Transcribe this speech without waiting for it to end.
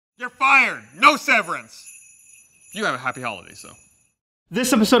You're fired. No severance. You have a happy holidays, though.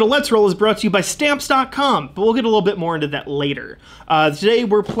 This episode of Let's Roll is brought to you by Stamps.com, but we'll get a little bit more into that later. Today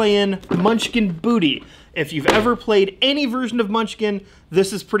we're playing Munchkin Booty. If you've ever played any version of Munchkin,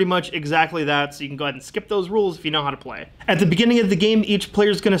 this is pretty much exactly that, so you can go ahead and skip those rules if you know how to play. At the beginning of the game, each player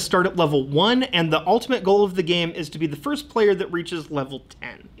is going to start at level 1, and the ultimate goal of the game is to be the first player that reaches level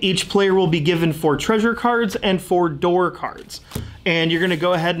 10. Each player will be given 4 treasure cards and 4 door cards. And you're going to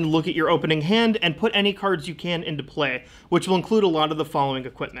go ahead and look at your opening hand and put any cards you can into play, which will include a lot of the following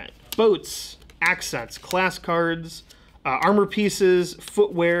equipment: boats, accents, class cards, armor pieces,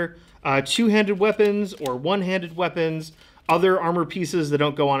 footwear, two-handed weapons or one-handed weapons, other armor pieces that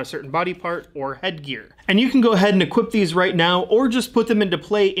don't go on a certain body part, or headgear. And you can go ahead and equip these right now, or just put them into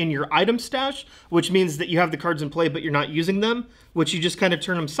play in your item stash, which means that you have the cards in play but you're not using them, which you just kind of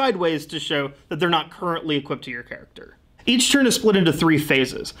turn them sideways to show that they're not currently equipped to your character. Each turn is split into 3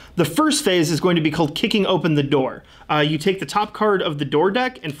 phases. The first phase is going to be called kicking open the door. You take the top card of the door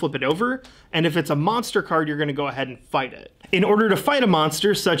deck and flip it over, and if it's a monster card, you're going to go ahead and fight it. In order to fight a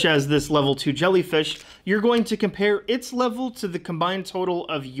monster, such as this level 2 jellyfish, you're going to compare its level to the combined total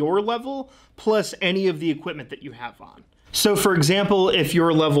of your level, plus any of the equipment that you have on. So for example, if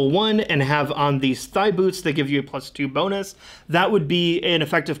you're level 1 and have on these thigh boots that give you a +2 bonus, that would be an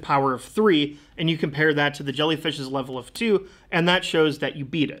effective power of 3, and you compare that to the jellyfish's level of 2, and that shows that you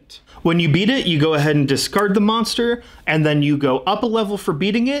beat it. When you beat it, you go ahead and discard the monster, and then you go up a level for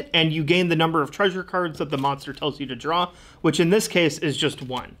beating it, and you gain the number of treasure cards that the monster tells you to draw, which in this case is just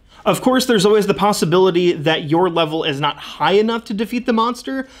 1. Of course, there's always the possibility that your level is not high enough to defeat the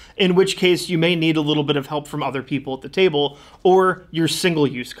monster, in which case you may need a little bit of help from other people at the table, or your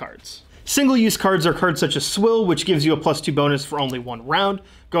single-use cards. Single-use cards are cards such as Swill, which gives you a +2 bonus for only 1 round.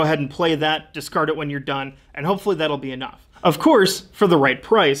 Go ahead and play that, discard it when you're done, and hopefully that'll be enough. Of course, for the right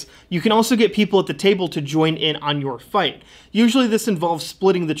price, you can also get people at the table to join in on your fight. Usually this involves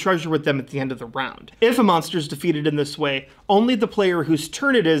splitting the treasure with them at the end of the round. If a monster is defeated in this way, only the player whose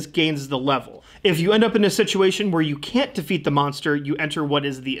turn it is gains the level. If you end up in a situation where you can't defeat the monster, you enter what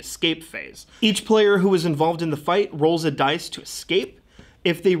is the escape phase. Each player who is involved in the fight rolls a dice to escape.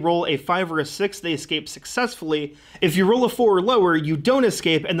 If they roll a 5 or a 6, they escape successfully. If you roll a 4 or lower, you don't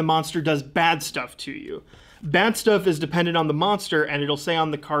escape and the monster does bad stuff to you. Bad stuff is dependent on the monster, and it'll say on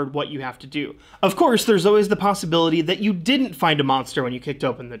the card what you have to do. Of course, there's always the possibility that you didn't find a monster when you kicked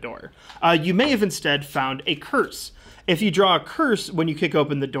open the door. You may have instead found a curse. If you draw a curse when you kick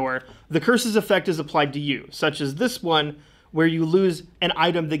open the door, the curse's effect is applied to you, such as this one, where you lose an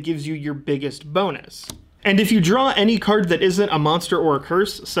item that gives you your biggest bonus. And if you draw any card that isn't a monster or a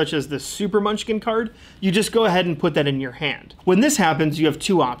curse, such as this Super Munchkin card, you just go ahead and put that in your hand. When this happens, you have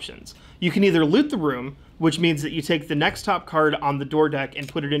 2 options. You can either loot the room, which means that you take the next top card on the door deck and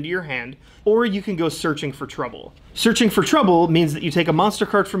put it into your hand, or you can go searching for trouble. Searching for trouble means that you take a monster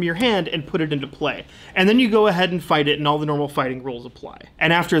card from your hand and put it into play, and then you go ahead and fight it and all the normal fighting rules apply.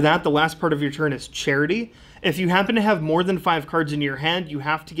 And after that, the last part of your turn is charity. If you happen to have more than 5 cards in your hand, you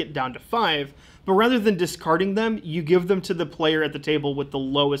have to get down to 5, but rather than discarding them, you give them to the player at the table with the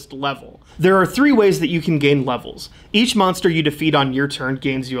lowest level. There are 3 ways that you can gain levels. Each monster you defeat on your turn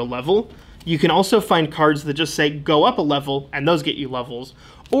gains you a level. You can also find cards that just say go up a level, and those get you levels,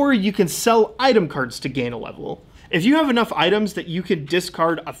 or you can sell item cards to gain a level. If you have enough items that you can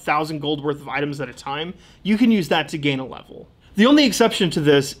discard 1,000 gold worth of items at a time, you can use that to gain a level. The only exception to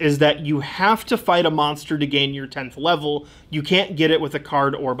this is that you have to fight a monster to gain your 10th level. You can't get it with a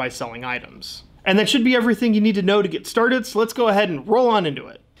card or by selling items. And that should be everything you need to know to get started, so let's go ahead and roll on into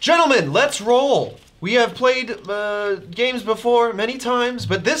it. Gentlemen, let's roll! We have played games before many times,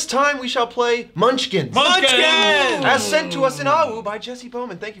 but this time we shall play Munchkins. Munchkins! As sent to us in AWU by Jesse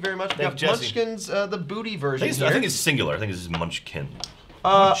Bowman. Thank you very much. We have Jesse. Munchkins, the booty version I think it's singular. I think this is Munchkin.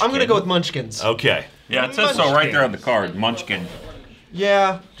 I'm gonna go with Munchkins. Okay. Yeah, it says so right there on the card, Munchkin.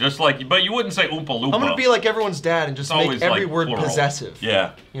 Yeah. Just like, but you wouldn't say Oompa Loompa. I'm gonna be like everyone's dad and just make every word plural. possessive.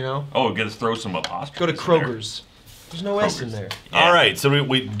 Yeah. You know? Oh, gotta throw some apostrophes. Go to Kroger's. There's no S in there. Yeah. All right, so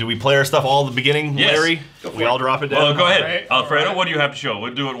do we play our stuff all at the beginning, Yes. Larry? We all drop it down? Well, go ahead. Right. Alfredo, what do you have to show?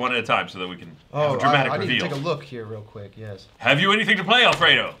 We'll do it one at a time so that we can have a dramatic I need reveal. to take a look here real quick, yes. Have you anything to play,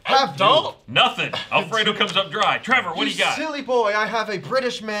 Alfredo? Have you? Nothing. Alfredo comes up dry. Trevor, what do you got? Silly boy, I have a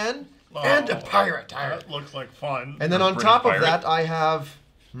British man and a pirate. That looks like fun. And then You're a on British top of pirate. that, I have,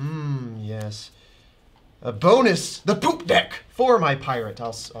 yes, a bonus, the poop deck for my pirate.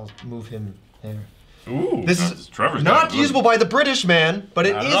 I'll move him there. Ooh, This is Trevor's not got it. usable by the British man, but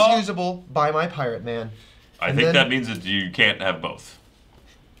it Not is at all. usable by my pirate man. I And think then- that means that you can't have both.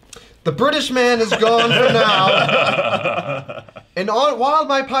 The British man is gone for now. And while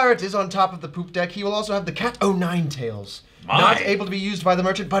my pirate is on top of the poop deck, he will also have the cat o' 9 tails. Not able to be used by the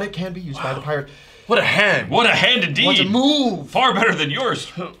merchant, but it can be used by the pirate. What a hand. What a hand indeed. Want to move. Far better than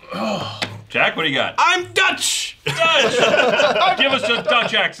yours. Jack, what do you got? I'm Dutch. Dutch. Give us a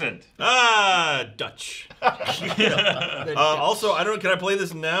Dutch accent. Dutch. Also, I don't know, can I play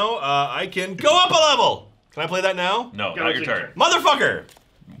this now? I can go up a level. Can I play that now? No, not your turn. Motherfucker.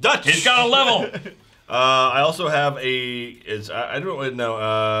 Dutch. He's got a level. I also have I don't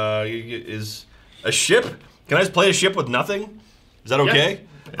know, is a ship? Can I just play a ship with nothing? Is that okay? Yeah.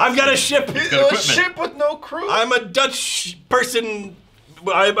 I've got a ship. A ship with no crew. I'm a Dutch person.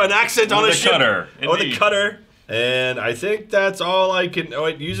 I have an accent on a ship. Cutter. With a cutter. And I think that's all I can. Oh,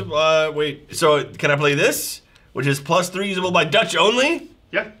 wait, usable. Wait. So can I play this, which is +3 usable by Dutch only?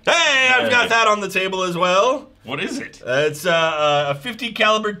 Yeah. Hey, I've got that on the table as well. What is it? It's a 50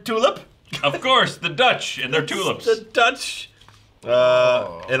 caliber tulip. Of course, the Dutch and their tulips. The Dutch.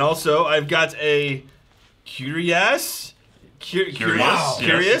 And also I've got a curious. Curious.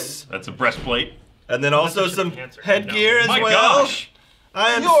 Curious. That's a breastplate. And then also some headgear as My well. gosh.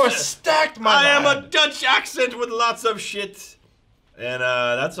 You're stacked, I am a Dutch accent with lots of shit. And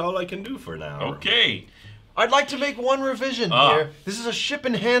that's all I can do for now. Okay. I'd like to make one revision here. This is a ship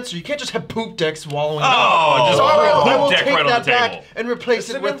enhancer. You can't just have poop decks wallowing Oh, just so I will deck take right on that the back table. and replace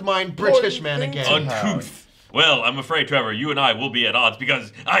it with mine British man again. Uncouth. Well, I'm afraid, Trevor, you and I will be at odds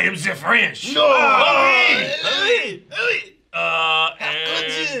because I am the French. No! And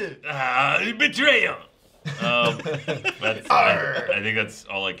betrayal. I think that's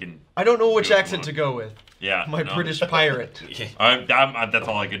all I can. I don't know which accent to go with. Yeah. My British pirate. That's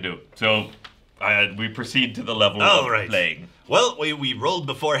all I can do. So, we proceed to the level of playing. Well, we rolled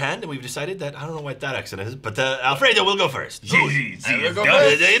beforehand, and we've decided that, I don't know what that accent is, but Alfredo will go first. I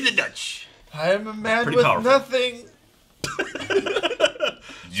am the Dutch. I am a man Pretty with powerful. nothing.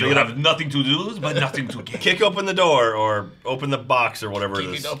 You have nothing to lose, but nothing to gain. Kick open the door, or open the box, or whatever it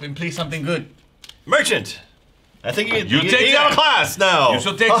is. Kick it open, please, something good. Merchant. I think you take got that. a class now. You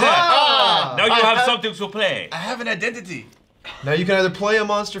should take that. Now you have something to play. I have an identity. Now you can either play a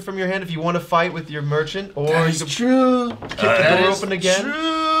monster from your hand if you want to fight with your merchant, or you can kick the door open again.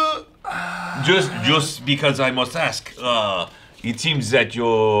 Just because I must ask. It seems that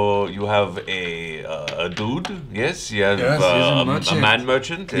you have a dude. Yes, you have a man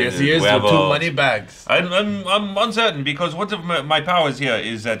merchant. Yes, he is. With 2 money bags. I'm uncertain because one of my powers here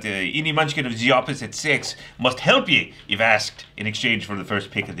is that any munchkin of the opposite sex must help you if asked in exchange for the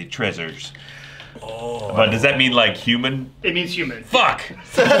first pick of the treasures. Oh. But does that mean like human? It means human. Fuck!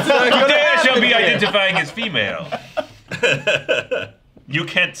 Today I shall be identifying as female. You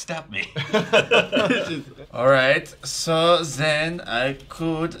can't stop me. Alright, so then I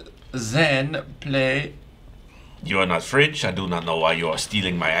could then play. You are not French. I do not know why you are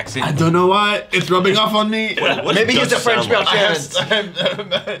stealing my accent. I don't know why. It's rubbing off on me. Maybe he's a French Belgian.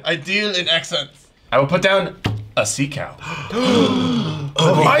 I deal in accents. I will put down a sea cow.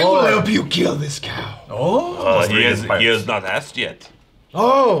 I will help you kill this cow. He has not asked yet.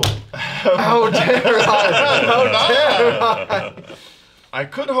 Oh! How dare I! How dare I! I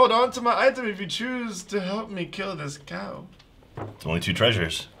could hold on to my item if you choose to help me kill this cow. It's only 2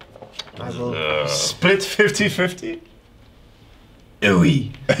 treasures. I will split 50-50.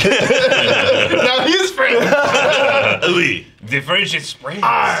 Oui. Now he's French. Oui. The French is French.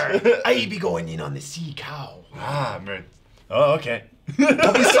 I be going in on the sea cow. Man. Oh, okay.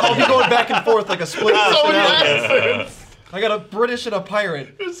 I'll be going back and forth like a split So many personality. accents. I got a British and a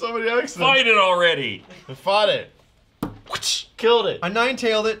pirate. There's so many accents. Fight it already. I fought it. Killed it. I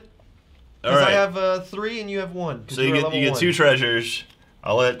 9-tailed it. All Because right. I have 3 and you have 1. So you get 2 treasures.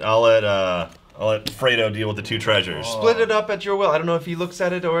 I'll let Fredo deal with the 2 treasures. Split it up at your will. I don't know if he looks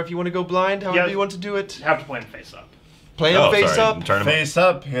at it or if you want to go blind. However you want to do it. You have to play him face up. Play him face up. Turn him Face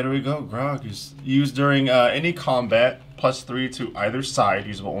up. Here we go. Grog is used during any combat. +3 to either side.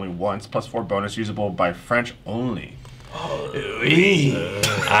 Usable only once. +4 bonus. Usable by French only. I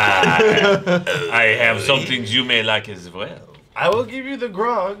have some things you may like as well. I will give you the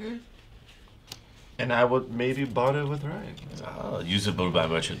grog. And I would maybe barter with Ryan. Usable by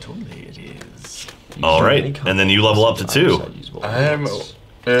merchant only it is. All right, and then you level up to 2. I am.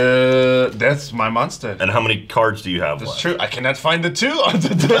 That's my monster. And how many cards do you have That's left? true. I cannot find the 2 on the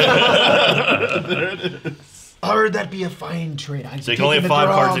There it is. Or that'd be a fine trade. So you can only have 5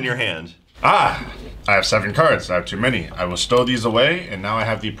 cards in your hand. I have 7 cards. I have too many. I will stow these away, and now I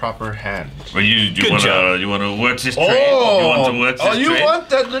have the proper hand. Well, you want to work this trade? Oh, you want to work this trade? You want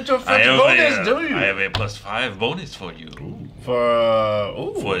that little French bonus, do you? I have a +5 bonus for you.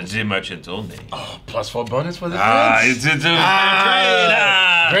 For the merchant only. Plus 4 bonus for the It's a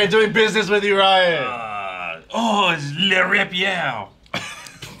trade. Great doing business with you, Ryan. It's Le Rapier.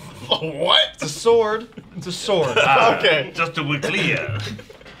 What? It's a sword. It's a sword. Okay. Just to be clear.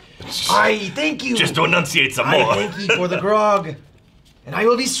 I thank you. Just to enunciate some I more. thank you for the grog. And I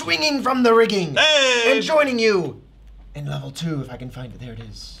will be swinging from the rigging. Hey! And joining you. In level 2, if I can find it. There it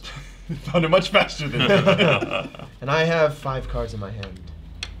is. Found it much faster than me. And I have 5 cards in my hand.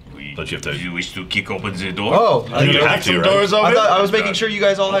 Don't you have to? Do you wish to kick open the door? Oh, I think you have to, Some right? doors open. I thought I was making sure you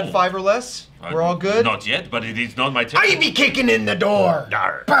guys all had 5 or less. We're all good. Not yet, but it is not my turn. I be kicking in the door.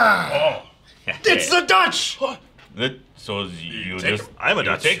 Oh. It's the Dutch. So you take- just I'm a you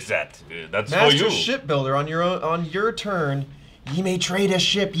Dutch. take that. That's Master for you. shipbuilder, on your turn, ye may trade a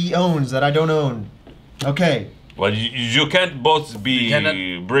ship ye owns that I don't own. Okay. Well, you can't both be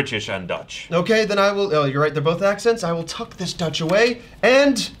cannot- British and Dutch. Okay, then I will. Oh, you're right. They're both accents. I will tuck this Dutch away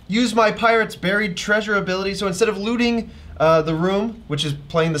and use my pirate's buried treasure ability. So instead of looting the room, which is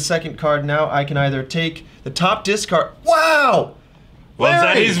playing the second card now, I can either take the top discard. Wow! Well,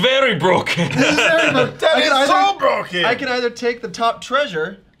 that Larry! is very broken. That is so broken. I can either take the top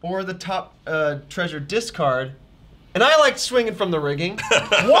treasure or the top treasure discard. And I like swinging from the rigging.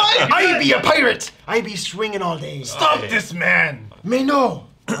 What? I be a pirate! I be swinging all day. Stop this man. May no!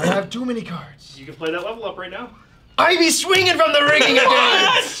 I have too many cards. You can play that level up right now. I be swinging from the rigging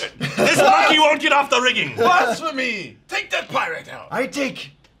again! This monkey won't get off the rigging. Blasphemy! Take that pirate out. I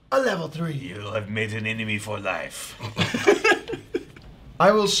take a level 3. You have made an enemy for life.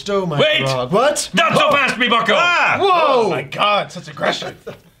 I will stow my Wait! grog. What? Not so fast, me bucko! Ah! Whoa! Oh my God, such aggression.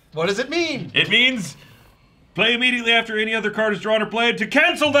 What does it mean? It means play immediately after any other card is drawn or played to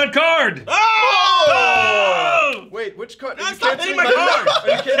cancel that card! Oh! Wait, which card? Are you Stop canceling hitting my card! Are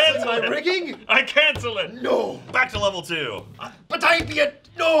you canceling Cancel my it. rigging? I cancel it! No! Back to level 2. But I be a...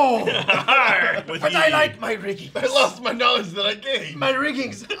 No! With But ye. I like my rigging. I lost my knowledge that I gained. My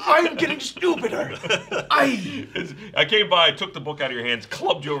riggings. I'm getting stupider. I came by, took the book out of your hands,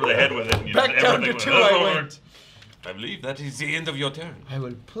 clubbed you over the head with it. And you Back just- down to everything 2 was- I went. I believe that is the end of your turn. I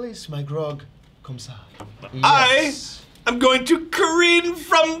will place my grog. Comme ça. I am going to careen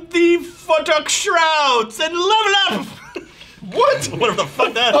from the futtock shrouds and level up. What? Whatever the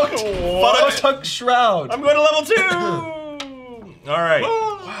fuck that is. Futtock. Tuck shroud. I'm going to level 2. All right.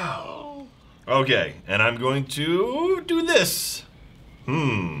 Wow. Okay, and I'm going to do this.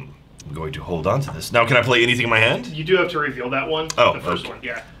 I'm going to hold on to this. Now, can I play anything in my hand? You do have to reveal that one. Oh, the first okay. one,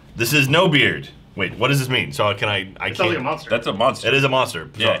 yeah. This is no beard. Wait, what does this mean? So can I It's can't. only a monster. That's a monster. It is a monster.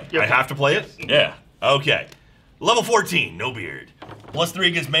 So Yeah. I have to play it? Yeah. Okay. Level 14, no beard. +3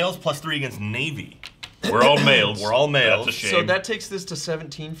 against males, +3 against navy. We're all males. We're all males. That's a shame. So that takes this to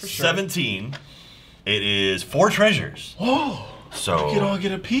 17 for sure. 17. It is 4 treasures. Oh, So we can all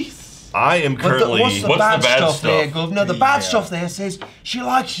get a piece. I am currently. what's the What's bad the bad stuff there, stuff? Governor? The bad stuff there says she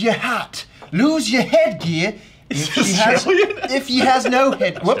likes your hat. Lose your headgear. If he has no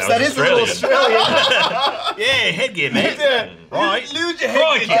head. Whoops, That that was is a little Australian. Australian. Yeah, headgear, mate. Right. Lose your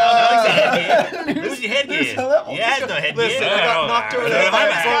Crikey. headgear. Lose your headgear. that one. Yeah, has no headgear. Listen, I got knocked over the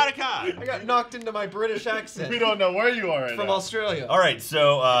I'm head. a card. I got knocked into my British accent We don't know where you are right from now. Australia. All right,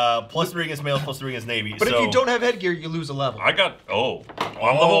 so +3 against males, +3 against navy. But so if you don't have headgear, you lose a level. I'm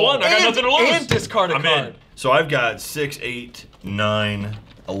level 1. I got nothing to lose. And discard a I'm card. in. So I've got 6, 8, 9,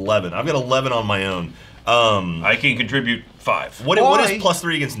 11. I've got 11 on my own. I can contribute 5. What Why? is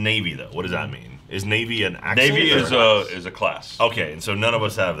 +3 against navy though? What does that mean? Is navy an accent? Navy or- is a class. Okay, and so none of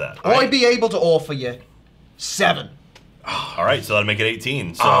us have that. I'd be able to offer you 7. All right, so that'll make it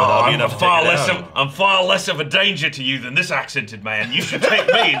 18. So that'll be enough to take it down. I'm far less of a danger to you than this accented man. You should take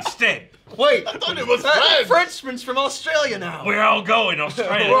me instead. Wait, I thought it was that French. Frenchman's from Australia now. We're all going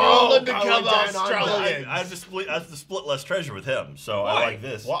Australia. We're all Oh, undercover going down under. Australians. I have to split less treasure with him, so I like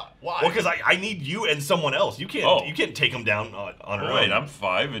this. Why? Well, because I need you and someone else. You can't take him down on her Wait, own. I'm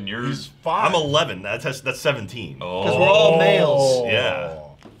 5 and you're He's fine. I'm 11. That's 17. Because we're all males. Yeah.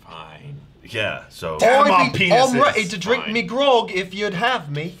 fine. Yeah. So Damn. I'd our be penises. ready to drink Fine. me grog if you'd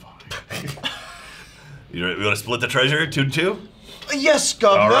have me. you want to split the treasure 2-2? Yes,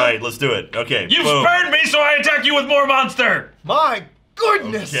 Governor. All right, let's do it. Okay. You boom. spurned me, so I attack you with more monster. My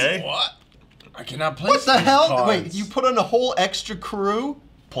goodness. Okay. What? I cannot play What the hell? cards. Wait, you put on a whole extra crew?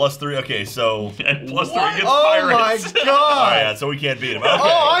 +3. Okay, so. And +3 against Oh my pirates. god. Oh yeah, so we can't beat him. Okay.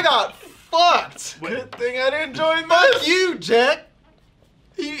 Oh, I got fucked. Good thing I didn't join Fuck this. you, Jack.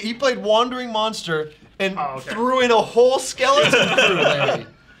 He played Wandering Monster and Oh, okay. threw in a whole skeleton crew, Larry.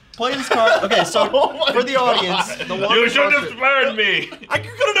 play this card. Okay, so for the audience, the You shouldn't have spurned me. I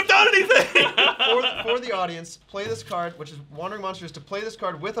couldn't have done anything. for the audience, play this card, which is Wandering Monster, is to play this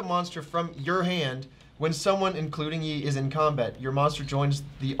card with a monster from your hand. When someone, including ye, is in combat, your monster joins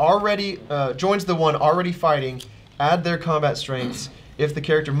the one already fighting. Add their combat strengths. If the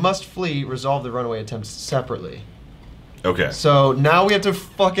character must flee, resolve the runaway attempts separately. Okay. So now we have to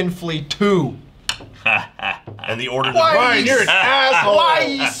fucking flee 2. And the order. Why You're an asshole.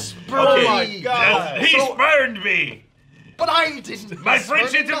 Why spurn Okay. me? Oh my God. He spurned me. But I didn't. My spurn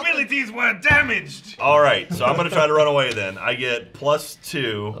friendship nothing. abilities were damaged. All right, so I'm gonna try to run away then. I get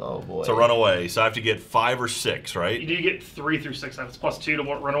 +2 Oh, boy. to run away, so I have to get 5 or 6, right? You do get 3 through 6, and it's +2 to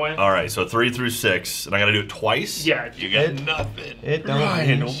run away. All right, so 3 through 6, and I gotta do it twice. Yeah. You got It- nothing. It don't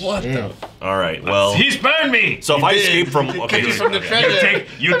Ryan, mean what shit. the? All right, well. He spurned me. So if I escape from, Kick okay, you from the okay. treasure.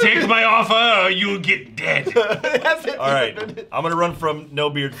 You take my offer, or you'll get dead. All right, I'm gonna run from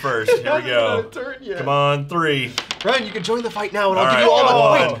No Beard first. Here we go. Come on, 3. Ryan, you can join the fight now, and All I'll give right, you all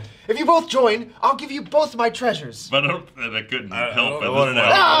one. the. Wait, if you both join, I'll give you both my treasures. But I couldn't help I it. wanna know.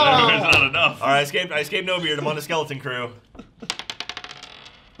 It's not enough. All right, I escaped No Beard. I'm on the skeleton crew.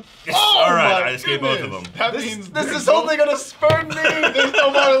 Oh All right, my I escaped both of goodness. them. That This means is there's only gonna spurn me. There's no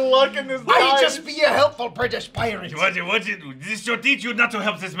more luck in this I life. just be a helpful British pirate. This should teach you not to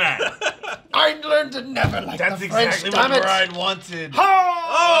help this man. I learned to never like That's the French. exactly Damn what it. Ryan wanted.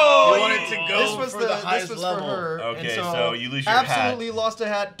 Oh, You wanted to go This was for the highest this was level. for her. Okay, and so you lose your hat. absolutely lost a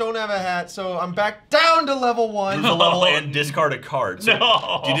hat. Don't have a hat, so I'm back down to level 1. Lose a level and discard a card. So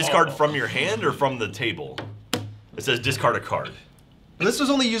No. do you discard from your hand or from the table? It says discard a card. This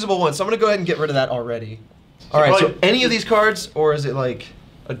was only usable once, so I'm gonna go ahead and get rid of that already. All right, so any of these cards, or is it like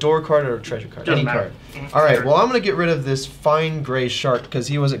a door card or a treasure card? Doesn't Any matter. card. All right, well I'm gonna get rid of this fine gray shark because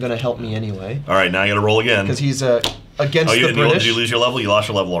he wasn't gonna help me anyway. All right, now you gotta roll again. Because he's against Oh, you the did British. you lose your level? You lost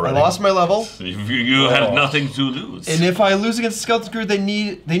your level I already. lost my level, You have nothing to lose. and if I lose against the skeleton crew, they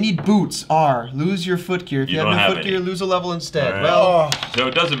need boots. Lose your foot gear. If you, You have don't no have foot gear, any. lose a level instead. All right. Well, So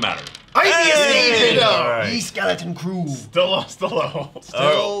it doesn't matter. I Hey! escaped. All right. Ye skeleton crew. Still lost the level.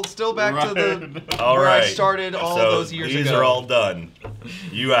 Still back to Ryan. the All where right. I started all so those years these ago. are all done.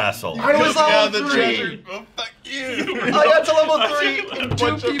 You asshole. I was Yeah, level the 3. treasure. Oh, fuck you. I got to level 3 in 2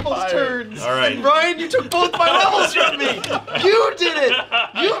 bunch of people's fire. turns. All right. And Ryan, you took both my levels from me. You did it.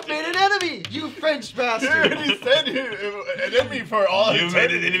 You made an enemy. You French Dude, bastard. he said an enemy for all You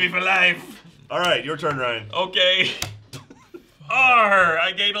made an enemy for life. All right, your turn, Ryan. Okay.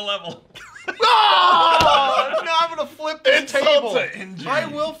 I gained a level. Ah! Now I'm gonna flip this Insult table. to injury. I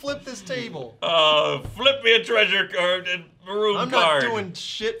will flip this table. Flip me a treasure card and maroon I'm not card. doing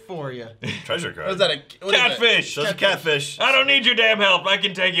shit for you. Treasure card. What is that? What is that? Catfish. So it's a catfish. I don't need your damn help. I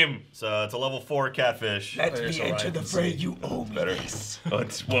can take him. So it's a level 4 catfish. Let me enter the fray. You owe me this.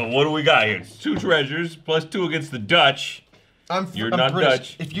 Well, what do we got here? It's 2 treasures plus 2 against the Dutch. You're not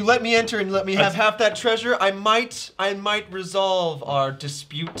British. Dutch. If you let me enter and let me have half that treasure, I might resolve our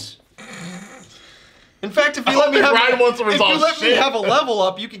dispute. In fact, if you let me think have Ryan wants to if you resolve let me shit. have a level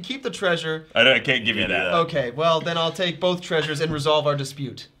up, you can keep the treasure. I can't give you that. Okay, well then I'll take both treasures and resolve our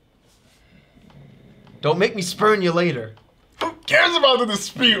dispute. Don't make me spurn you later. Who cares about the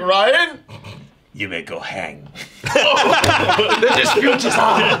dispute, Ryan? You may go hang. The dispute is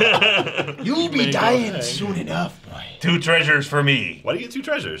on. You'll be dying soon enough, boy. 2 treasures for me. Why do you get 2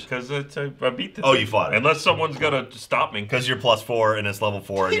 treasures? Because I beat the Oh, thing. you fought it. Unless someone's gonna stop me. Because you're +4 and it's level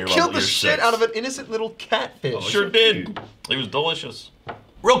 4 and He you're killed level the you're shit 6. out of an innocent little catfish. Oh, Sure so did. cute. It was delicious.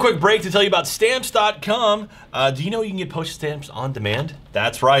 Real quick break to tell you about Stamps.com. Do you know you can get postage stamps on demand?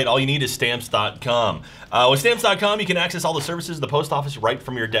 That's right, all you need is Stamps.com. With Stamps.com, you can access all the services of the post office right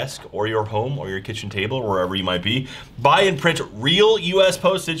from your desk or your home or your kitchen table or wherever you might be. Buy and print real U.S.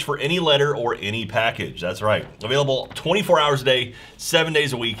 postage for any letter or any package. That's right. Available 24 hours a day, 7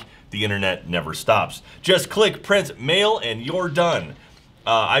 days a week. The internet never stops. Just click, print, mail, and you're done.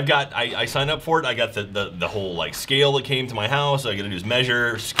 I signed up for it. I got the whole like scale that came to my house. All I gotta do is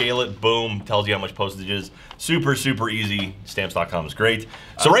measure, scale it, boom, tells you how much postage is. Super, super easy. Stamps.com is great.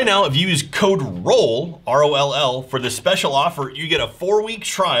 So right now, if you use code ROLL, R-O-L-L, for this special offer, you get a 4-week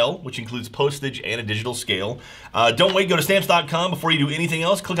trial, which includes postage and a digital scale. Don't wait, go to Stamps.com before you do anything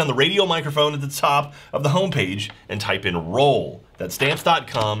else. Click on the radio microphone at the top of the homepage and type in ROLL. That's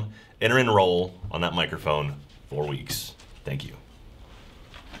Stamps.com, enter in ROLL on that microphone, 4 weeks. Thank you.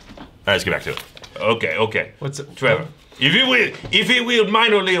 All right, let's get back to it. Okay. What's it? Trevor, if it will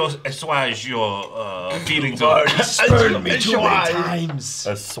minorly assuage your feelings of Spurned me too many times.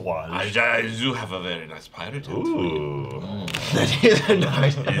 A swaz. I do have a very nice pirate. Ooh.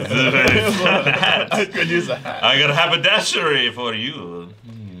 I could use a hat. I got a haberdashery for you.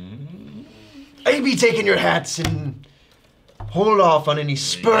 I be taking your hats and hold off on any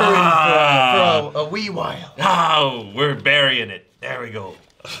spurring for a wee while. Oh, we're burying it. There we go.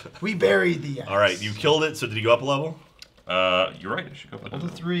 We buried the axe. All right, you killed it. So did you go up a level? You're right. I should go up Level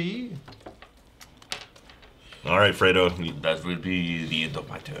 3. All right, Fredo. That will be the end of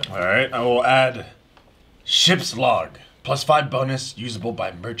my turn. All right, I will add ship's log. +5 bonus, usable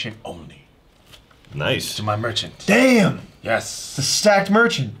by merchant only. Nice. To my merchant. Damn! Yes. The stacked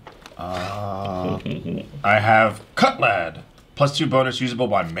merchant. I have cut lad. +2 bonus, usable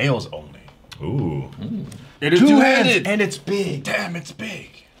by males only. Ooh. It is 2 hands, two-handed. and it's big. Damn, it's big.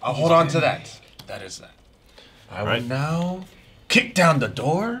 I'll hold on to that. That is that. I will Right. now kick down the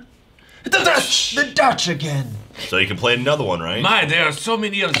door. The Dutch! The Dutch again. So you can play another one, right? My, there are so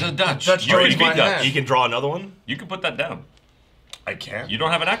many of the Dutch. Dutch You raised can my beat Dutch. hand. You can draw another one. You can put that down. I can't. You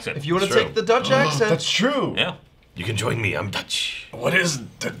don't have an accent. If you want to True. take the Dutch accent. That's true. Yeah. You can join me. I'm Dutch. What is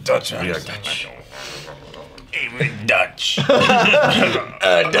the Dutch We are accent? Dutch. Dutch. Dutch.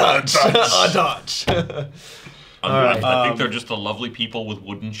 A Dutch. I think they're just the lovely people with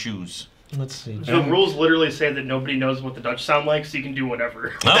wooden shoes. Let's see. The rules literally say that nobody knows what the Dutch sound like, so you can do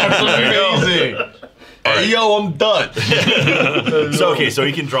whatever. Amazing. Hey, yo, I'm Dutch. So okay, so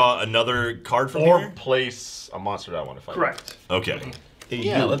you can draw another card from Or here. place a monster that I want to fight. Correct. Okay. Hey,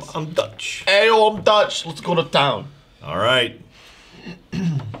 Yeah, yo, let's- I'm Dutch. Hey, yo, I'm Dutch. Let's go to town. All right.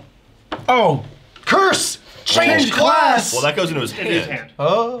 Oh! Curse! Change class! Well, that goes into his In his hand. hand.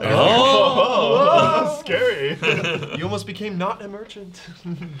 Oh. Oh, scary. You almost became not a merchant.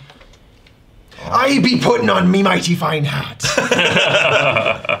 I be putting on me mighty fine hat.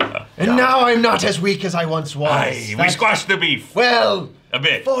 And now I'm not as weak as I once was. Aye, we That- squashed the beef. Well, A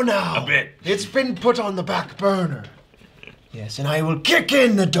bit. for now. A bit. It's been put on the back burner. Yes, and I will kick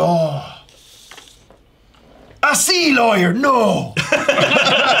in the door. A sea lawyer, no!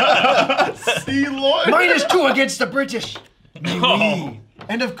 See, Lord. -2 against the British. Mais oui.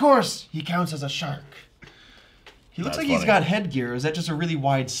 And of course, he counts as a shark. He looks That's like he's funny. got headgear. Or is that just a really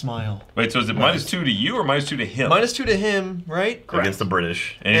wide smile? Wait, so is it -2 to you or -2 to him? -2 to him, right? Against the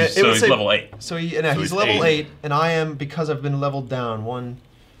British. And Yeah, he's, it so would he's say- level 8. So he's he's level 8, eight. and I am, because I've been leveled down.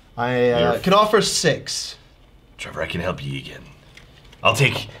 I You're- can offer 6. Trevor, I can help you again. I'll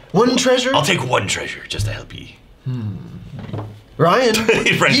take 1 treasure? 1 treasure just to help you. Ryan,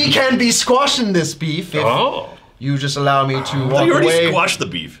 Right. he can be squashing this beef if Oh. you just allow me to walk You already away. squashed the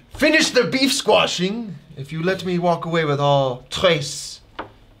beef. Finish the beef squashing if you let me walk away with all trace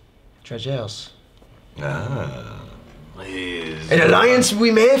treasures. Ah. An alliance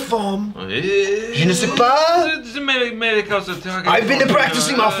we may form. Je ne sais pas. I've been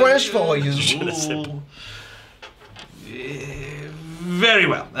practicing my French for you. Very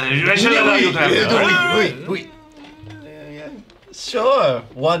well. I shall allow you to have it. Oui. Sure.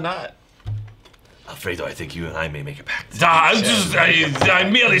 Why not? Alfredo, I think you and I may make a pact.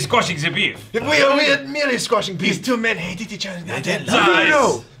 I'm merely squashing the beef. We are merely squashing beef. These two men hated each other.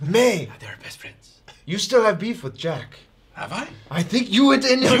 No, May. They're best friends. You still have beef with Jack. Have I? I think you would.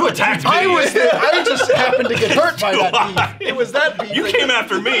 You attacked me. I just happened to get hurt by that beef. It was that beef. You that- came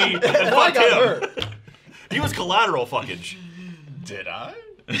after me and and I fucked got him. hurt. He was collateral fuckage. Did I?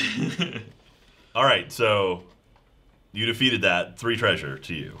 All right, so you defeated that 3 treasure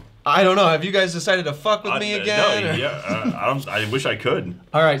to you. I don't know. Have you guys decided to fuck with me again? No, or- yeah, I wish I could.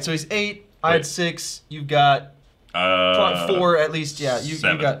 All right, so he's 8. I had 6. You've got 4 at least. Yeah, you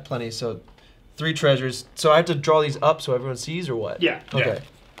 7. got plenty. So 3 treasures. So I have to draw these up so everyone sees, or what? Yeah. Okay.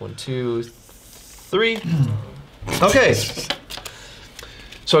 1, 2, 3. Okay.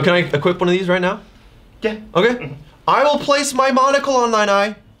 So can I equip one of these right now? Yeah. Okay. I will place my monocle on thine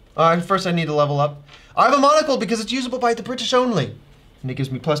eye. First, I need to level up. I have a monocle because it's usable by the British only. And it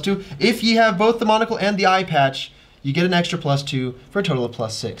gives me +2. If you have both the monocle and the eye patch, you get an extra +2 for a total of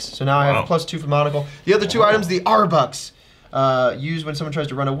 +6. So now I have a Wow. +2 for monocle. The other 2 items, the Arbucks, used when someone tries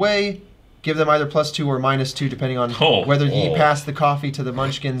to run away. Give them either +2 or -2, depending on whether you pass the coffee to the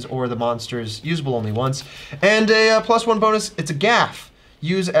munchkins or the monsters. Usable only once. And a +1 bonus, it's a gaff.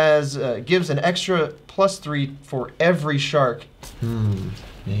 Use as, gives an extra +3 for every shark.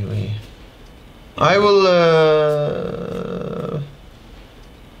 Anyway. I will,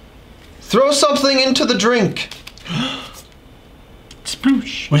 throw something into the drink.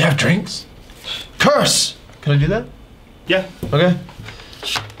 Sploosh. We have drinks? Curse! Can I do that? Yeah. Okay.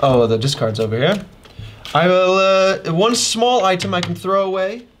 Oh, the discard's over here. I will, 1 small item I can throw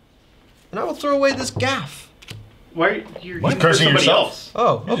away. And I will throw away this gaff. Why are you What? using Cursing somebody yourself? else?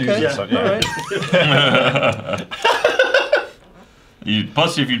 Oh, okay. Yeah. So, yeah. Alright.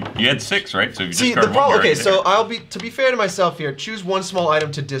 Plus, if you had 6, right? So if you See, discard the problem, one, okay, you're so to be fair to myself here, choose 1 small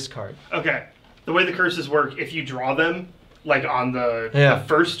item to discard. Okay. the way the curses work, if you draw them, like on the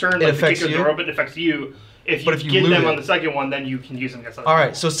first turn, It like affects the kick you? of the door, but it affects you. If But you, if you get loot them it- on the second one, then you can use them against other All right,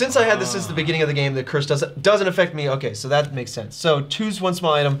 people. so since I had this since the beginning of the game, the curse doesn't affect me. Okay, so that makes sense. So choose one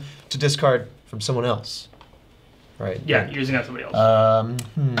small item to discard from someone else. Right. Yeah, you're using it on somebody else.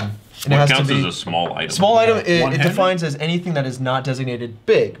 And it What has counts to be as a small item? small item. It One-handed? defines as anything that is not designated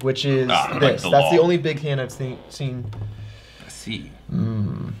big, which is like this. the That's the law. only big hand I've seen. I see.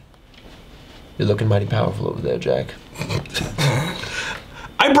 You're looking mighty powerful over there, Jack.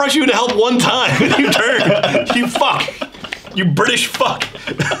 I brought you to help one time. You turned. You fuck. You British fuck.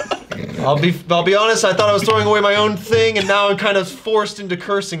 I'll be honest. I thought I was throwing away my own thing, and now I'm kind of forced into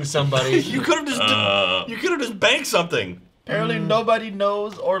cursing somebody. You could have just. You could have just banked something. Apparently nobody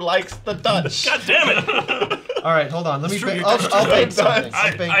knows or likes the Dutch. God damn it. All right, hold on. Let me. true, you I'll touched bank it. something.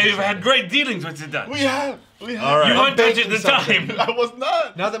 I've had great dealings with the Dutch. We have. All right. You weren't Dutch at banking the something. time. I was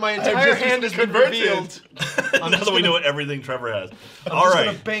not. Now that my I've entire just hand has been converted. revealed, Now that we know everything Trevor has. I'm All just right.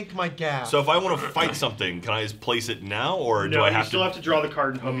 gonna bank my gaff. So if I want to fight something, can I just place it now, or do no, I you have still to? have to draw the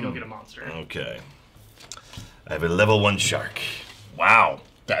card and hope you don't get a monster. Okay. I have a level 1 shark. Wow.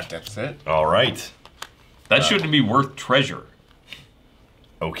 That's it. All right. That shouldn't be worth treasure.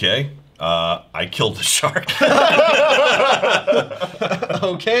 Okay. I killed the shark.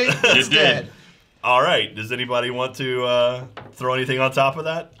 Okay, it's did. dead. All right. Does anybody want to throw anything on top of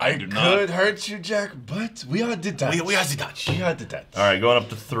that? I do could not. hurt you, Jack, but we are the Dutch. We are the Dutch. We are the Dutch. All right, going up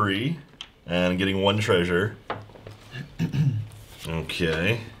to 3 and getting 1 treasure.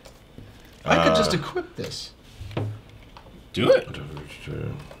 Okay. I could just equip this. Do it.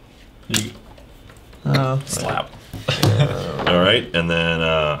 Slap. All right, and then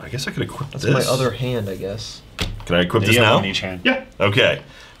I guess I could equip That's this. my other hand, I guess. Can I equip this You have now? one in each hand. Yeah. Okay.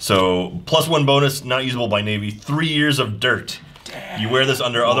 So +1 bonus, not usable by Navy. 3 years of dirt. You wear this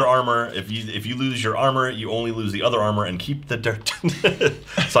under other armor. If you lose your armor, you only lose the other armor and keep the dirt.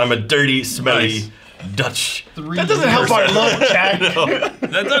 So I'm a dirty, smelly Dutch. That doesn't help our look, Jack.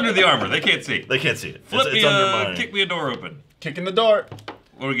 That's under the armor. They can't see. They can't see it. Flip it's me, under mine. kick me a door open. Kicking the door.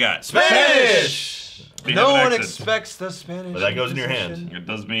 What do we got? Spanish! We No have an one accent. expects the Spanish. But that goes in your hand. Inquisition. It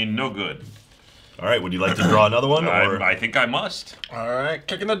does mean no good. All right, would you like to draw another one? Or? I think I must. All right,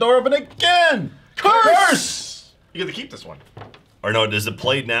 kicking the door open again. Curse! You get to keep this one. Or no, does it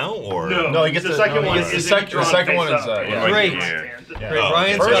play now? Or No, he gets the the- second no, one. he gets Is the if sec- you draw the second face one is, up. yeah. Great. Yeah. Great. Oh,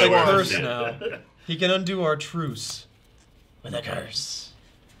 Ryan's first got a one. curse Yeah. now. He can undo our truce. With a curse.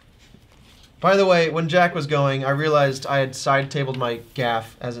 By the way, when Jack was going, I realized I had side-tabled my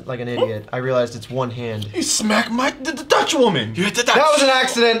gaff as like an idiot. I realized it's one hand. He smacked the Dutch woman. You hit the Dutch. That was an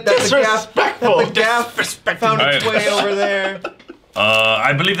accident. That Disrespectful. the gaff found its way over there.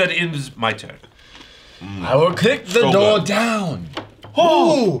 I believe that ends my turn. I will kick the So door good. down.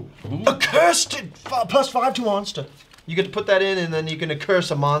 Oh, accursed +5 to monster. You get to put that in, and then you can curse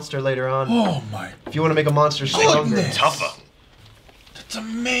a monster later on. Oh my If you want to make a monster stronger. goodness. Tougher. That's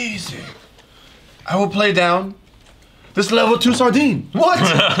amazing. I will play down this level 2 sardine. What?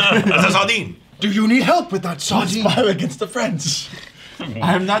 That's a sardine. Do you need help with that sardine? +5 against the French.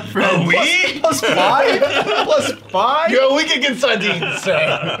 I am not French. +5? +5? You're weak against sardines,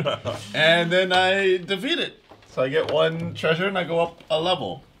 sir. And then I defeat it. So I get 1 treasure and I go up a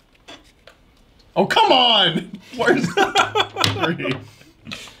level. Oh, come on! Where's 3?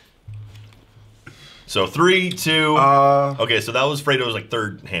 So 3, 2. Okay, so that was Fredo's like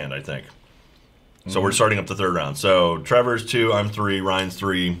 3rd hand, I think. So we're starting up the 3rd round. So Trevor's 2, I'm 3, Ryan's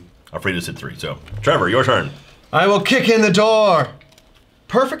 3, Alfredo's hit 3. So Trevor, your turn. I will kick in the door.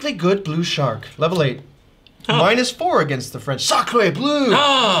 Perfectly good blue shark. Level 8. -4 against the French. Sacre bleu!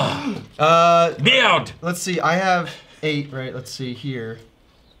 Merde! Let's see, I have 8, right? Let's see here.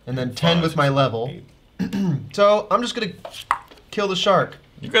 And then 10 with my level. So I'm just gonna kill the shark.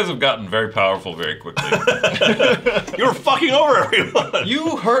 You guys have gotten very powerful very quickly. You were fucking over everyone.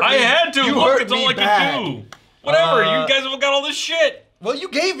 You hurt me. I had to. You Look, hurt it's all me I bad. could do. Whatever. You guys have got all this shit. Well, you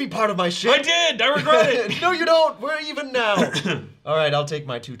gave me part of my shit. I did. I regret it. No, you don't. We're even now. All right, I'll take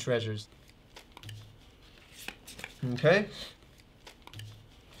my 2 treasures. Okay.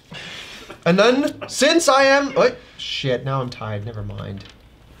 And then, since I am... Wait, shit, now I'm tied. Never mind.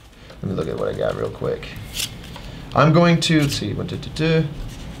 Let me look at what I got real quick. I'm going to, let's see,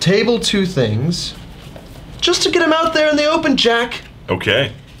 table 2 things. Just to get them out there in the open, Jack.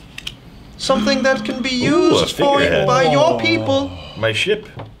 Okay. Something that can be Ooh, a used for figurehead. by your people My ship.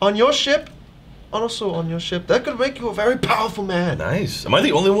 on your ship. also on your ship. That could make you a very powerful man. Nice. Am I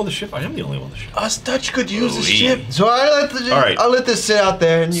the only one on the ship? I am the only one on the ship. Us Dutch could use this ship. So I'll let this sit out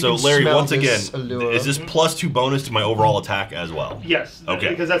there, and you So can Larry, smell once again, this allure. is this +2 bonus to my overall attack as well? Yes. Okay.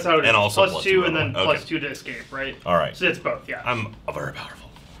 Because that's how it is. And also plus 2 and then okay. plus 2 to escape, right? All right. So it's both, yeah. I'm very powerful.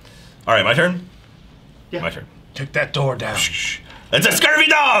 All right, my turn? Yeah. My turn. Kick that door down. It's a scurvy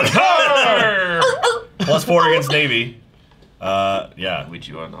dog! +4 against Navy. Yeah. Which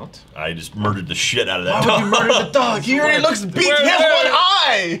you are not. I just murdered the shit out of that Why dog. would you murder the dog? He already looks beat. He has one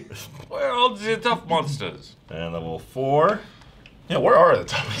eye. Where are all the tough monsters? And level 4. Yeah, where are the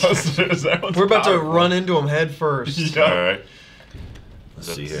top monsters? We're about to run into him head first. All right.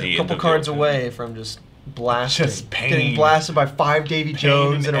 Let's see That's here. A couple cards away from just blasting. Just pain. Getting blasted by 5 Davy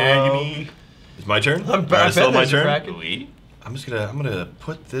Jones in a row. It's my turn? I'm Alright, it's still my turn? Oui. I'm gonna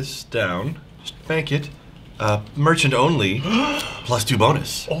put this down. Just bank it. Merchant only. +2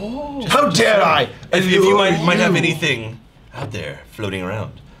 bonus. Oh. How dare I? If you might have anything out there floating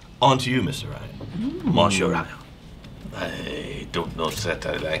around. On to you, Mr. Ryan. Monsieur Ryan. I don't know that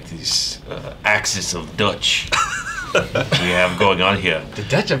I like this axis of Dutch we have going on here. The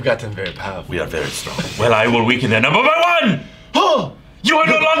Dutch have gotten very powerful. We are very strong. Well, I will weaken their number by 1! Oh! You are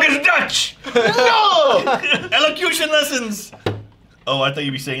no longer Dutch! No! Elocution lessons! Oh, I thought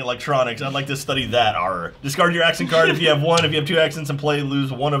you'd be saying electronics. I'd like to study that. Arr. Discard your accent card if you have 1. If you have 2 accents in play,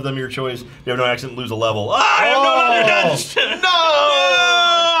 lose 1 of them your choice. If you have no accent, lose a level. I am no longer Dutch! No!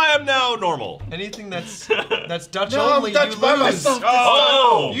 I am now normal. Anything that's Dutch No, I'm only, Dutch you by lose. myself.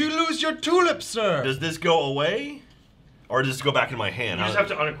 Oh! You lose your tulip, sir. Does this go away? Or does this go back in my hand? You just have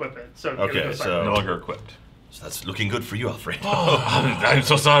to unequip it. So Okay, it goes back so- on. No longer equipped. So that's looking good for you, Alfredo. I'm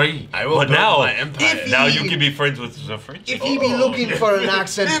so sorry. I will but build now, my empire. now you can be friends with the French. If you be looking for an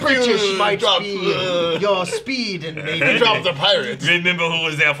accent, British you might drop be the- your speed and He maybe. dropped the pirates. Remember who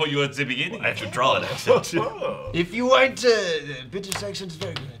was there for you at the beginning? I have to draw an accent. If you want British accent is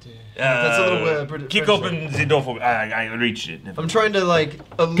very good. That's a little British. Kick French open the door for me. I reached it. I'm trying to like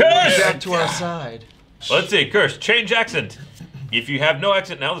allure Curse! back to our side. Let's see. Curse. Change accent. If you have no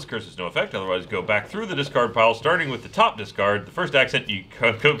accent now, this curse has no effect. Otherwise, go back through the discard pile, starting with the top discard. The first accent you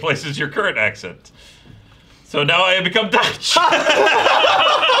places your current accent. So now I have become Dutch.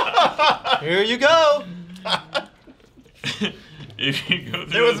 Here you go. If you go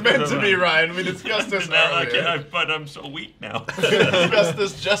It through was meant to be, Ryan. We discussed this Now I earlier. can't, but I'm so weak now. We discussed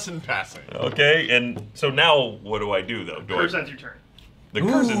this just in passing. Okay, and so now what do I do though? Do Curse I, ends your turn. the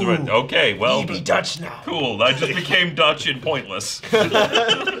curse is right. Okay, well, You be Dutch now. cool. I just became Dutch and pointless.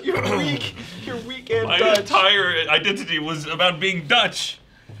 You're weak. You're weak and My Dutch. entire identity was about being Dutch.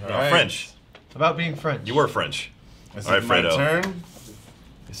 Alright. French. About being French. You were French. This All right, is my Fredo. turn.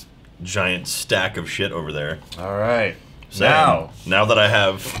 Giant stack of shit over there. All right. Sam, now that I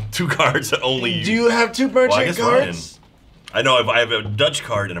have 2 cards that only Do you have 2 merchant Well, I guess cards? I know I have a Dutch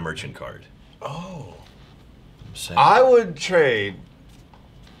card and a merchant card. Oh. Sam. I would trade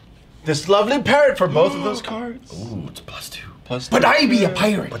this lovely parrot for both of those cards. Ooh, it's +2. Plus But I be a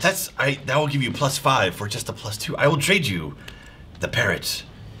pirate. But that will give you +5 for just a +2. I will trade you the parrot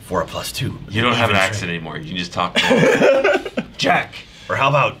for a +2. You don't have an Even accent trade. anymore. You can just talk. Jack. Or how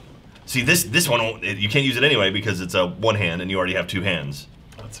about? See this one won't, you can't use it anyway because it's a 1 hand and you already have 2 hands.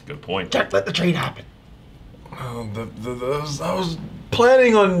 That's a good point. Jack, let the trade happen. I was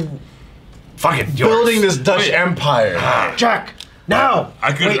planning on Fucking building yours. this Dutch empire. Jack, now.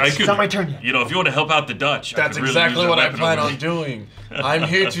 I could. Wait, I could. it's not my turn yet. You know, if you want to help out the Dutch, I That's could really exactly use a what I weapon plan over on doing. I'm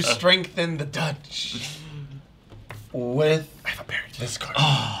here to strengthen the Dutch with this card.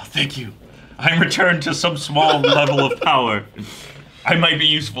 Oh, thank you. I'm returned to some small level of power. I might be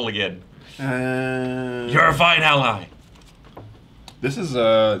useful again. You're a fine ally. This is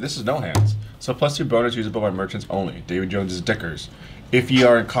no hands. So +2 bonus usable by merchants only. Davy Jones's Dickers. If you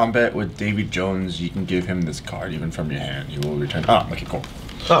are in combat with Davy Jones, you can give him this card even from your hand. You will return. Ah, okay, cool.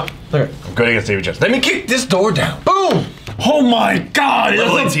 Oh, there. I'm good against Davy Jones. Let me kick this door down. Boom! Oh my God!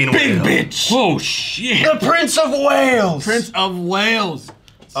 Level It's a 18 big Whale. bitch. Oh shit! The Prince of Wales. Prince of Wales.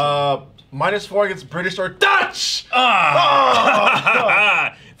 -4 against British or Dutch.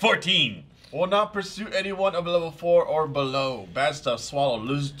 14. Will not pursue anyone of level 4 or below. Bad stuff. Swallow.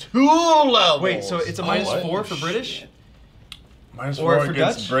 Lose 2 levels. Wait, so it's a -4 for British? -4 or for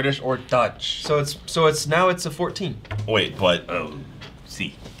against Dutch? British or Dutch. So it's now it's a 14. Wait, but Oh,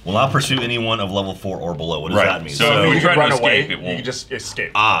 see. will not pursue anyone of level 4 or below. What does Right. that mean? So if you you try can to run away, escape, it you won't. can just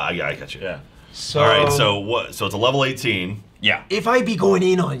escape. I got you. Yeah. So All right, so what? So it's a level 18. Yeah. if I be going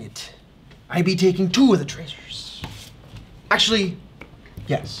in on it, I be taking 2 of the treasures. Actually,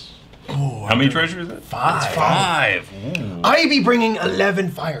 yes. How many treasures is it? 5. 5. Ooh. I be bringing 11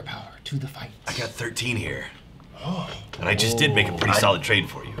 firepower to the fight. I got 13 here. And I just did make a pretty solid trade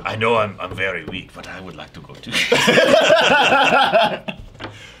for you. I know I'm very weak, but I would like to go too.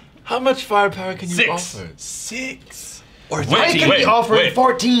 How much firepower can you 6. offer? 6. Or I can be offering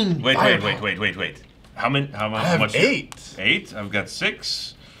 14. Wait. How I have much? 8. 8? I've got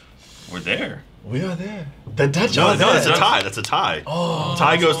 6. We're there. We are there. The Dutch No, are there. that's a tie. That's a tie. Oh,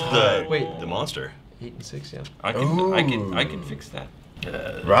 tie goes to the monster. 8 and 6, yeah. I can fix that.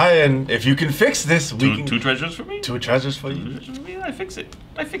 Ryan, if you can fix this, we can... 2 treasures for me? 2 treasures for you. 2 treasures for me? I fix it.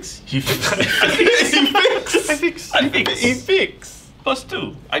 He fixed it. He fix. Plus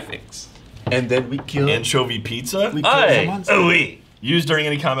 2. I fix. And then we kill... Anchovy pizza. We kill the monster. oui. Used during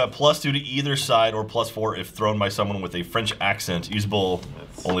any combat, +2 to either side, or +4 if thrown by someone with a French accent. Usable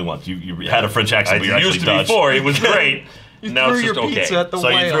only once. You had a French accent, but you're actually used to Dutch. before. It was great. Now it's just okay. So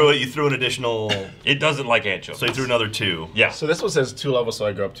you threw an additional. It doesn't like anchovies. So you threw another 2. Yeah. So this one says 2 levels, so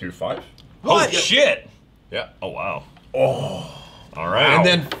I go up to 5. Oh shit! Yeah. Oh wow. Oh. All right. And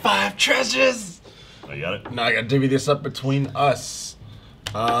then 5 treasures. I got it. Now I gotta divvy this up between us.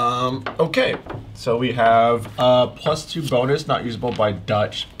 Okay. So we have +2 bonus, not usable by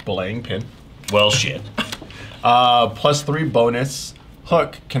Dutch, belaying pin. Well, shit. +3 bonus.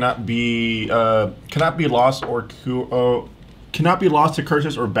 Hook cannot be lost or cannot be lost to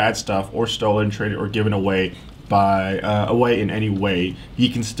curses or bad stuff, or stolen, traded, or given away away in any way. He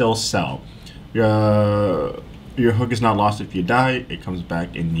can still sell. Your hook is not lost if you die. It comes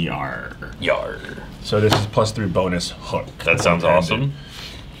back in Yar. So this is +3 bonus hook. That sounds awesome.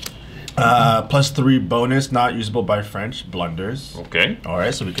 +3 bonus, not usable by French, blunders. Okay. All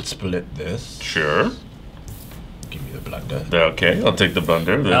right, so we could split this. Sure. Give me the blunder. Okay, I'll take the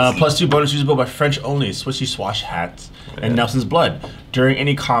blunder. +2 bonus usable by French only, Swishy Swash Hats, and Nelson's Blood. During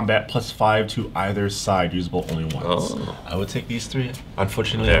any combat, +5 to either side, usable only once. Oh. I will take these 3.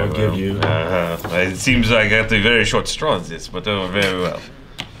 Unfortunately, I will give you... it seems like I got the very short straw on this, but very well.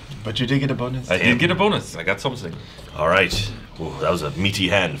 But you did get a bonus. I did get a bonus. I got something. All right. Ooh, that was a meaty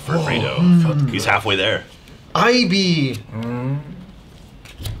hand for Fredo. He's halfway there. I be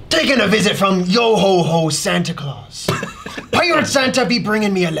taking a visit from Yo-Ho-Ho Santa Claus. Pirate Santa be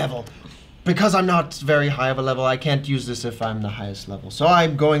bringing me a level. Because I'm not very high of a level, I can't use this if I'm the highest level. So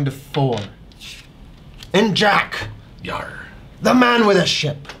I'm going to 4. And Jack, Yar. the man with a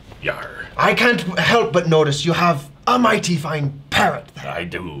ship. Yar. I can't help but notice you have a mighty fine parrot there. I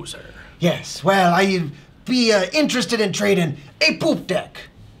do, sir. Yes, well, I'd be interested in trading a poop deck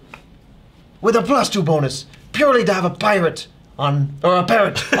with a +2 bonus, purely to have a parrot on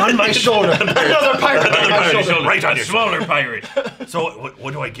my shoulder. Another pirate on my shoulder. Right on your Smaller pirate. So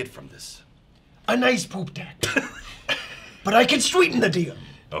what do I get from this? A nice poop deck. But I can sweeten the deal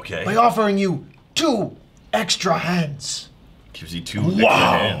Okay. by offering you 2 extra hands. Gives you 2 extra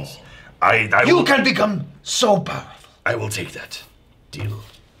hands. You can become so powerful. I will take that. Deal.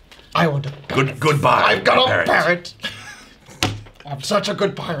 I want to. Goodbye. I've got my a parrot. I'm such a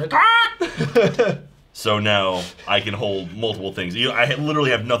good pirate. So now I can hold multiple things. I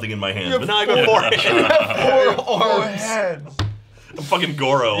literally have nothing in my hands, but now I got 4 hands. 4 hands. I'm fucking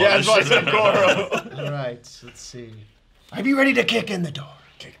Goro. Yeah, that's what I said, Goro. All right, let's see. I be ready to kick in the door.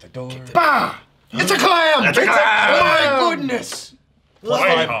 Kick the door. Bah! It's a clam! It's a clam! Oh my goodness!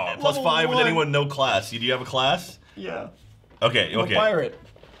 +5 with anyone no class. Do you have a class? Yeah. Okay. I'm a pirate.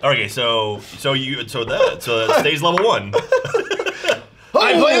 Okay, so that stays level 1.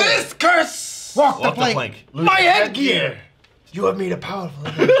 I play this curse! Walk the plank. My headgear! You have made a powerful.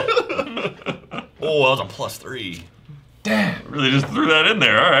 Oh, that was a +3. Damn. Really just threw that in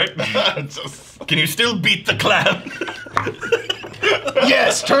there. All right. Can you still beat the clam?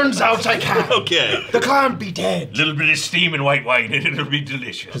 Yes, turns out I can. Okay. The clam be dead. Little bit of steam and white wine, and it'll be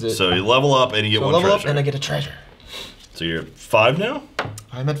delicious. So you level up and you get 1 level treasure. up and I get a treasure. So you're 5 now?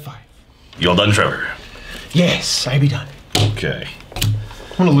 I'm at 5. You're done, Trevor. Yes, I be done. Okay.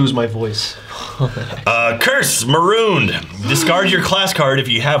 I'm gonna lose my voice. Curse, marooned. Discard your class card if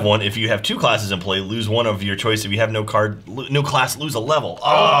you have one. If you have 2 classes in play, lose one of your choice. If you have no class, lose a level.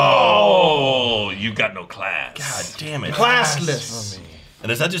 Oh, you got no class. God damn it. Classless.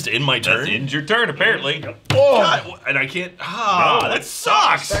 And is that just in my turn? That ends your turn, apparently. God, and I can't. No, that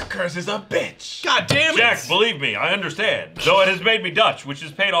sucks. That curse is a bitch. God damn it. Jack, believe me, I understand. Though it has made me Dutch, which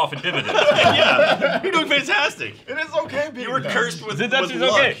is paid off in dividends. Yeah, you're doing fantastic. It is okay being You were Dutch. cursed with, The Dutch with is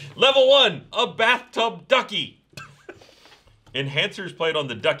luck. okay. Level 1, a bathtub ducky. Enhancers played on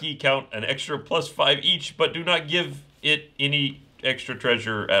the ducky count an extra +5 each, but do not give it any extra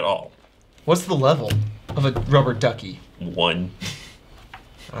treasure at all. What's the level of a rubber ducky? 1.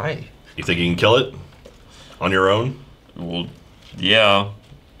 Aye. You think you can kill it on your own? Well, yeah.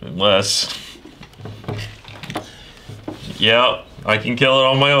 Unless. Yeah, I can kill it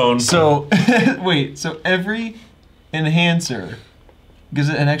on my own. So, wait, so every enhancer gives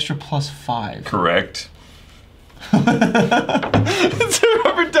it an extra +5. Correct. It's a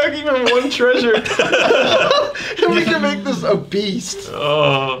rubber ducky for 1 treasure. And we can make this a beast.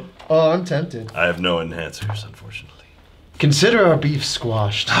 Oh, I'm tempted. I have no enhancers, unfortunately. Consider our beef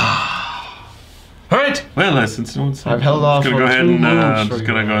squashed. all right. Well, since no one's I've held off gonna on go ahead 2 and moves for just you.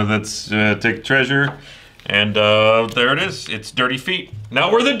 gonna go. Let's take treasure, and there it is. It's dirty feet.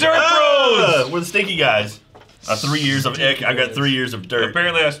 Now we're the dirt bros. We're the stinky guys. 3 years of ick. I got 3 years of dirt.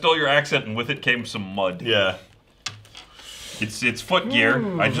 Apparently, I stole your accent, and with it came some mud. Yeah. It's foot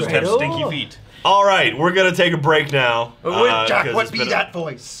gear. I just have stinky feet. All right, we're gonna take a break now. Jack, 'cause what it's be been that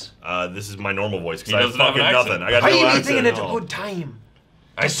voice? This is my normal voice He because I doesn't have fucking an nothing. accent. I got no I'm accent thinking at it's a all. good time.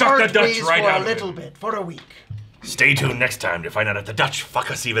 I sucked the Dutch Ways right for out a of it. little bit, for a week. Stay tuned next time to find out if the Dutch fuck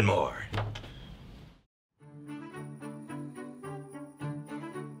us even more.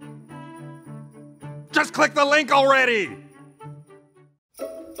 Just click the link already!